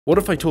What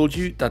if I told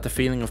you that the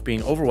feeling of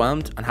being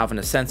overwhelmed and having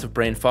a sense of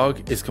brain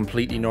fog is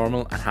completely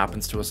normal and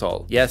happens to us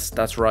all? Yes,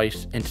 that's right.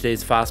 In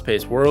today's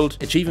fast-paced world,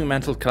 achieving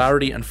mental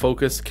clarity and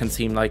focus can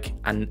seem like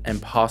an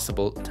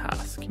impossible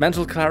task.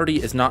 Mental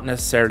clarity is not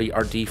necessarily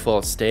our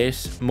default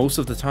state. Most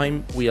of the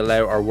time, we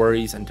allow our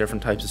worries and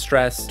different types of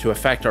stress to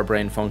affect our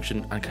brain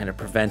function and kind of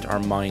prevent our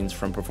minds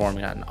from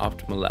performing at an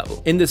optimal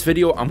level. In this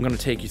video, I'm going to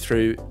take you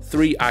through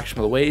 3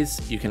 actionable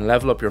ways you can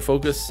level up your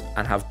focus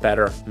and have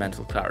better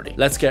mental clarity.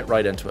 Let's get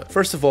right into it.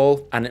 First of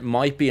all, and it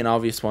might be an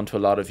obvious one to a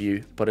lot of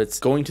you, but it's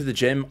going to the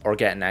gym or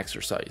getting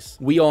exercise.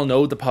 We all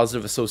know the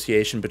positive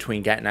association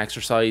between getting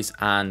exercise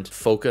and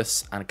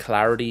focus and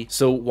clarity,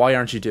 so why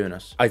aren't you doing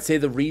it? I'd say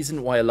the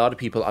reason why a lot of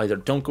people either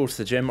don't go to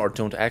the gym or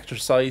don't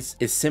exercise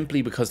is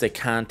simply because they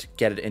can't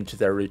get it into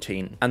their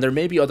routine. And there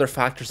may be other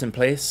factors in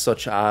place,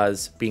 such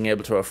as being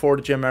able to afford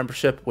a gym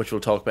membership, which we'll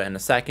talk about in a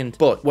second.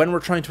 But when we're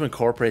trying to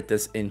incorporate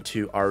this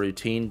into our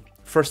routine,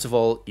 first of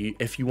all,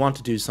 if you want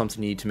to do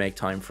something, you need to make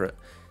time for it.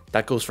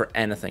 That goes for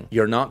anything.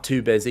 You're not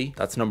too busy,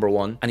 that's number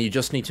one, and you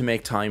just need to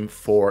make time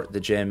for the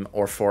gym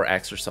or for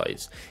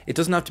exercise. It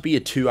doesn't have to be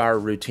a 2-hour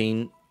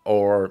routine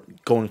or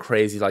going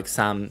crazy like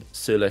Sam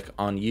Sulik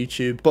on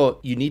YouTube, but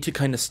you need to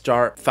kind of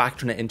start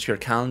factoring it into your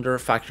calendar,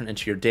 factoring it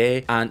into your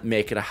day, and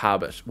make it a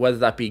habit, whether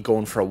that be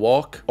going for a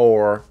walk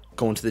or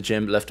going to the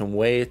gym, lifting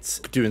weights,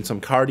 doing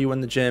some cardio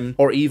in the gym,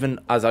 or even,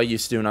 as I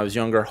used to do when I was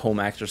younger, home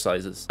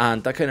exercises.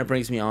 And that kind of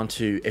brings me on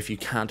to, if you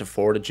can't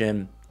afford a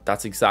gym,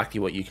 that's exactly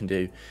what you can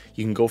do.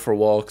 You can go for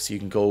walks, you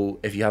can go,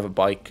 if you have a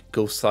bike,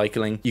 go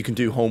cycling, you can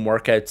do home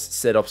workouts,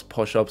 sit-ups,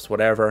 push-ups,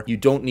 whatever. You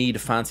don't need a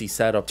fancy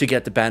setup to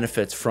get the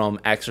benefits from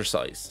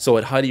exercise. So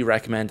I'd highly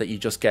recommend that you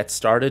just get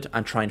started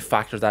and try and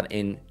factor that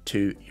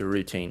into your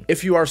routine.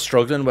 If you are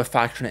struggling with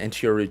factoring it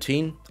into your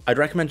routine, I'd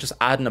recommend just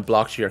adding a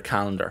block to your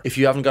calendar. If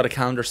you haven't got a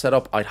calendar set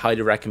up, I'd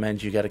highly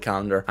recommend you get a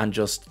calendar, and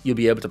you'll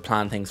be able to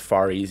plan things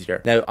far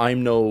easier. Now,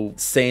 I'm no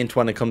saint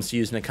when it comes to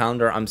using a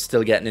calendar. I'm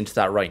still getting into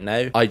that right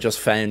now. I just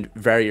found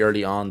very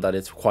early on that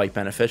it's quite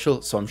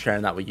beneficial, so I'm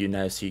sharing that with you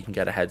now so you can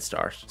get a head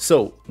start.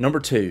 So, number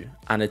 2,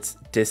 and it's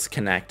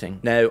disconnecting.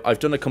 Now, I've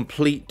done a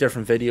complete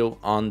different video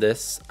on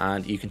this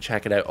and you can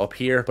check it out up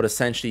here, but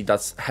essentially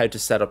that's how to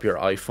set up your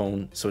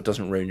iPhone so it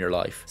doesn't ruin your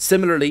life.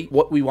 Similarly,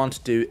 what we want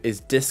to do is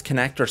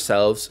disconnect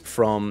ourselves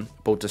from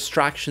both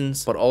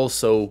distractions, but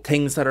also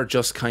things that are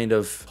just kind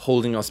of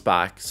holding us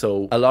back.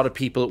 So a lot of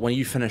people, when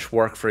you finish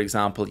work, for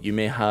example, you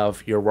may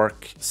have your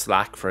work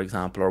Slack, for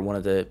example, or one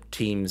of the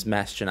Teams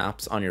messaging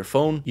apps on your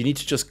phone. You need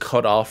to just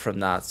cut off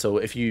from that. So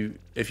if you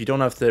don't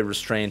have the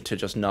restraint to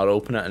just not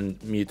open it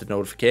and mute the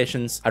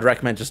notifications, I'd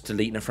recommend just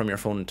deleting it from your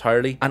phone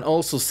entirely. And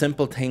also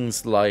simple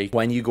things like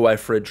when you go out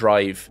for a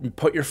drive,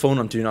 put your phone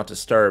on do not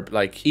disturb.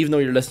 Like, even though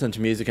you're listening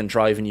to music and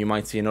driving, you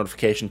might see a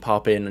notification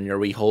pop in on your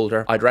wee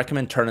holder. I'd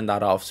recommend turning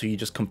that off so you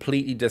just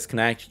completely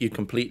disconnect.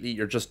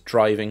 You're just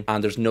driving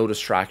and there's no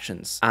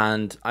distractions.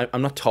 And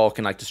I'm not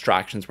talking like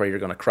distractions where you're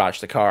going to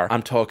crash the car.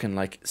 I'm talking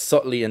like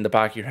subtly in the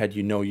back of your head,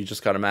 you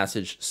just got a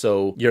message.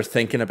 So you're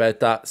thinking about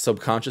that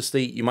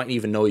subconsciously. You might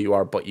even know you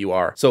are, but you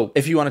are. So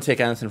if you want to take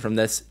anything from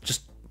this,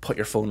 just put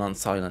your phone on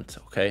silent,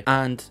 okay?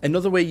 And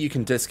another way you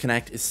can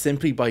disconnect is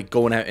simply by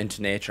going out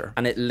into nature,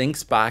 and it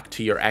links back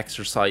to your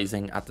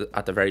exercising at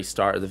the very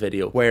start of the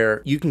video,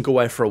 where you can go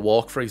out for a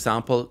walk, for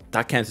example.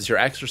 That counts as your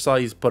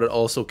exercise, but it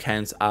also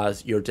counts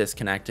as your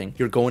disconnecting.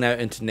 You're going out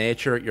into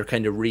nature, you're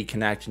kind of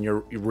reconnecting,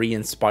 you're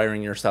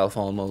re-inspiring yourself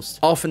almost.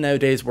 Often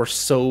nowadays we're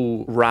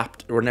so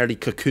wrapped, we're nearly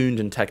cocooned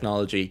in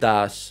technology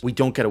that we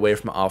don't get away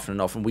from it often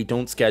enough, and we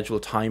don't schedule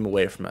time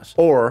away from it,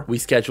 or we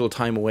schedule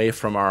time away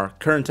from our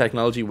current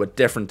technology with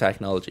different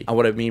technology. And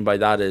what I mean by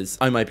that is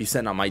I might be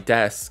sitting at my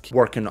desk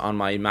working on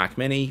my Mac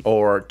Mini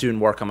or doing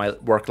work on my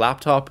work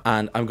laptop,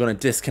 and I'm going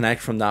to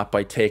disconnect from that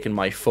by taking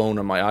my phone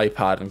or my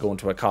iPad and going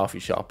to a coffee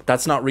shop.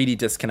 That's not really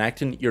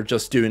disconnecting. You're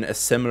just doing a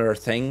similar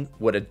thing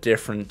with a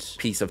different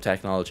piece of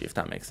technology, if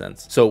that makes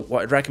sense. So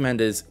what I'd recommend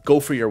is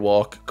go for your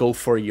walk, go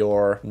for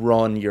your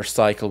run, your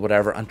cycle,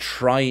 whatever, and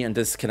try and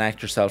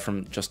disconnect yourself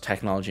from just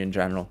technology in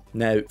general.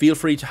 Now, feel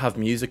free to have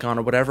music on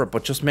or whatever,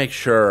 but just make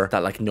sure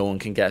that like no one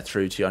can get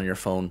through to you on your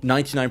phone.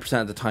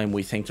 99% of the time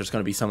we think there's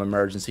going to be some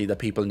emergency that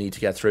people need to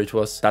get through to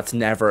us. It's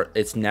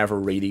never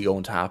really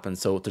going to happen,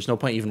 so there's no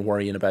point even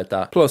worrying about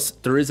that. Plus,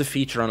 there is a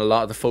feature on a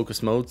lot of the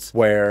focus modes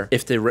where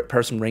if the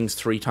person rings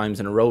 3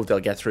 times in a row, they'll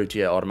get through to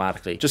you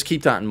automatically. Just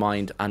keep that in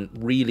mind and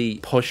really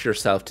push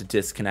yourself to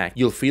disconnect.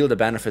 You'll feel the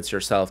benefits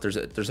yourself.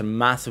 There's a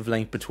massive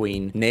link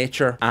between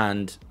nature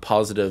and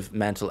positive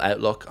mental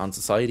outlook on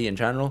society in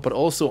general, but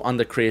also on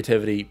the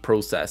creativity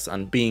process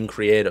and being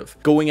creative.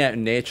 Going out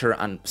in nature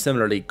and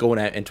similarly going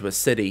out into a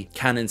city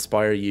can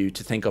inspire you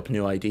to think up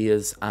new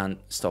ideas and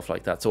stuff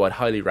like that. So I'd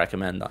highly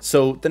recommend that.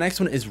 So the next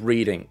one is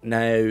reading.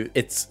 Now,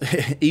 it's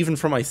even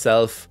for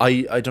myself,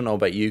 I don't know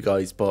about you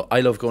guys, but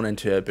I love going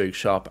into a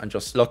bookshop and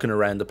just looking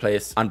around the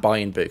place and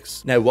buying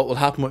books. Now, what will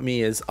happen with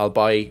me is I'll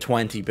buy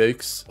 20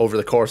 books over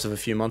the course of a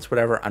few months,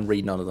 whatever, and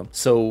read none of them.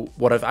 So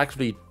what I've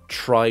actually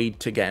tried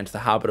to get into the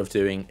habit of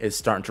doing is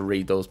starting to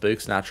read those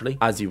books naturally,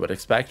 as you would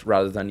expect,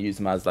 rather than use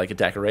them as like a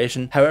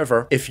decoration.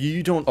 However, if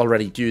you don't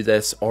already do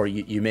this, or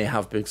you may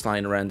have books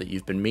lying around that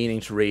you've been meaning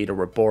to read or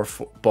were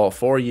bought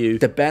for you,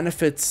 the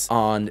benefits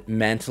on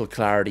mental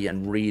clarity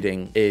and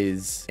reading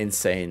is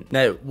insane.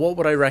 Now, what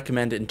would I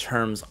recommend in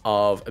terms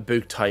of a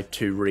book type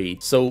to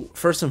read? So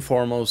first and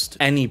foremost,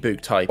 any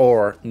book type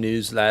or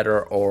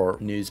newsletter or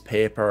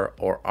newspaper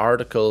or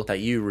article that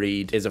you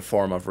read is a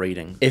form of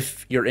reading.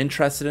 If you're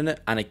interested in it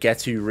and it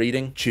gets you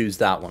reading, choose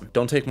that one.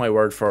 Don't take my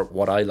word for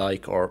what I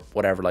like or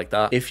whatever like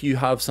that. If you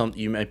have something,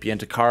 you might be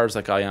into cars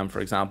like I am, for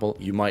example,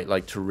 you might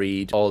like to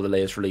read all the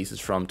latest releases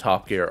from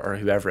Top Gear or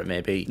whoever it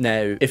may be.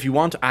 Now, if you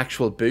want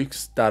actual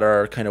books that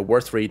are kind of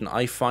worth reading,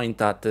 I find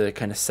that the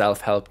kind of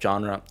self-help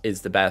genre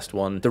is the best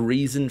one. The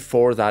reason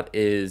for that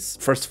is,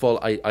 first of all,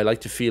 I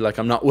like to feel like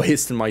I'm not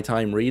wasting my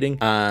time reading,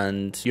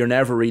 and you're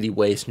never really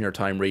wasting your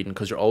time reading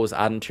because you're always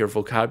adding to your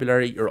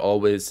vocabulary, you're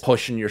always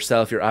pushing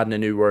yourself, you're adding a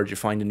new word, you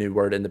find a new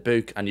word in the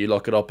book and you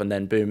look it up and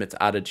then boom, it's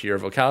added to your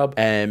vocab.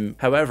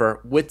 However,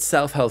 with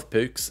self-help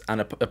books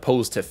and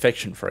opposed to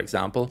fiction, for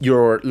example,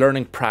 you're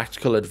learning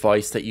practical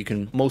advice that you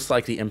can most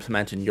likely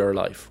implement in your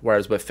life,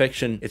 whereas with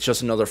fiction, it's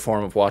just another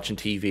form of watching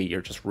TV.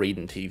 You're just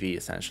reading TV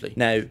essentially.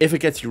 Now, if it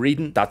gets you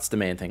reading, that's the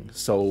main thing.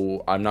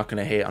 So I'm not going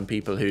to hate on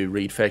people who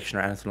read fiction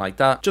or anything like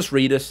that. Just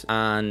read it,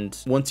 and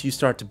once you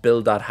start to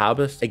build that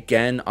habit,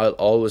 again, I'll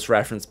always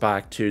reference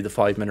back to the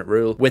 5-minute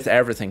rule with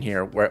everything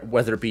here,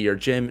 whether it be your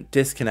gym,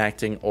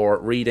 disconnecting or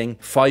reading.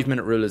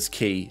 5-minute rule is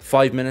key.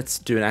 5 minutes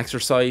doing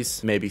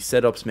exercise, maybe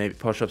sit-ups, maybe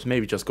push-ups,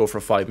 maybe just go for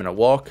a 5-minute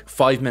walk,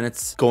 5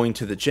 minutes going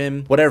to the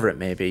gym, whatever it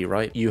may be,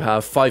 right? You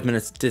have 5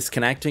 minutes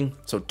disconnecting,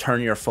 so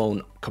turn your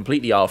phone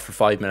completely off for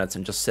 5 minutes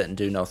and just sit and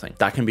do nothing.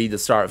 That can be the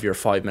start of your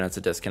 5 minutes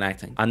of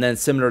disconnecting. And then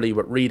similarly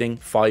with reading,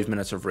 5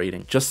 minutes of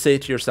reading. Just say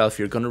to yourself,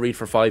 you're going to read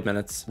for 5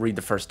 minutes, read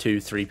the first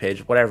 2-3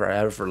 pages,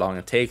 however long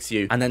it takes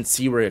you, and then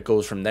see where it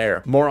goes from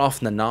there. More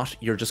often than not,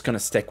 you're just going to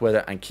stick with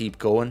it and keep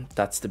going.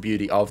 That's the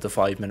beauty of the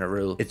 5-minute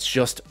rule. It's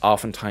just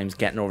oftentimes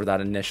getting over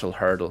that initial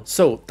hurdle.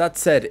 So that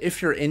said, if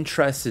you're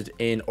interested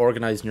in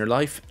organizing your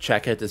life,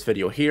 check out this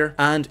video here.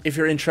 And if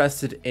you're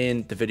interested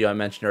in the video I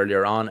mentioned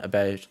earlier on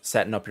about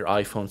setting up your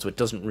iPhone so it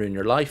doesn't ruin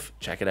your life,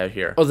 check it out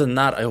here. Other than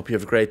that, I hope you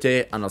have a great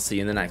day and I'll see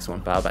you in the next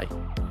one. Bye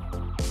bye.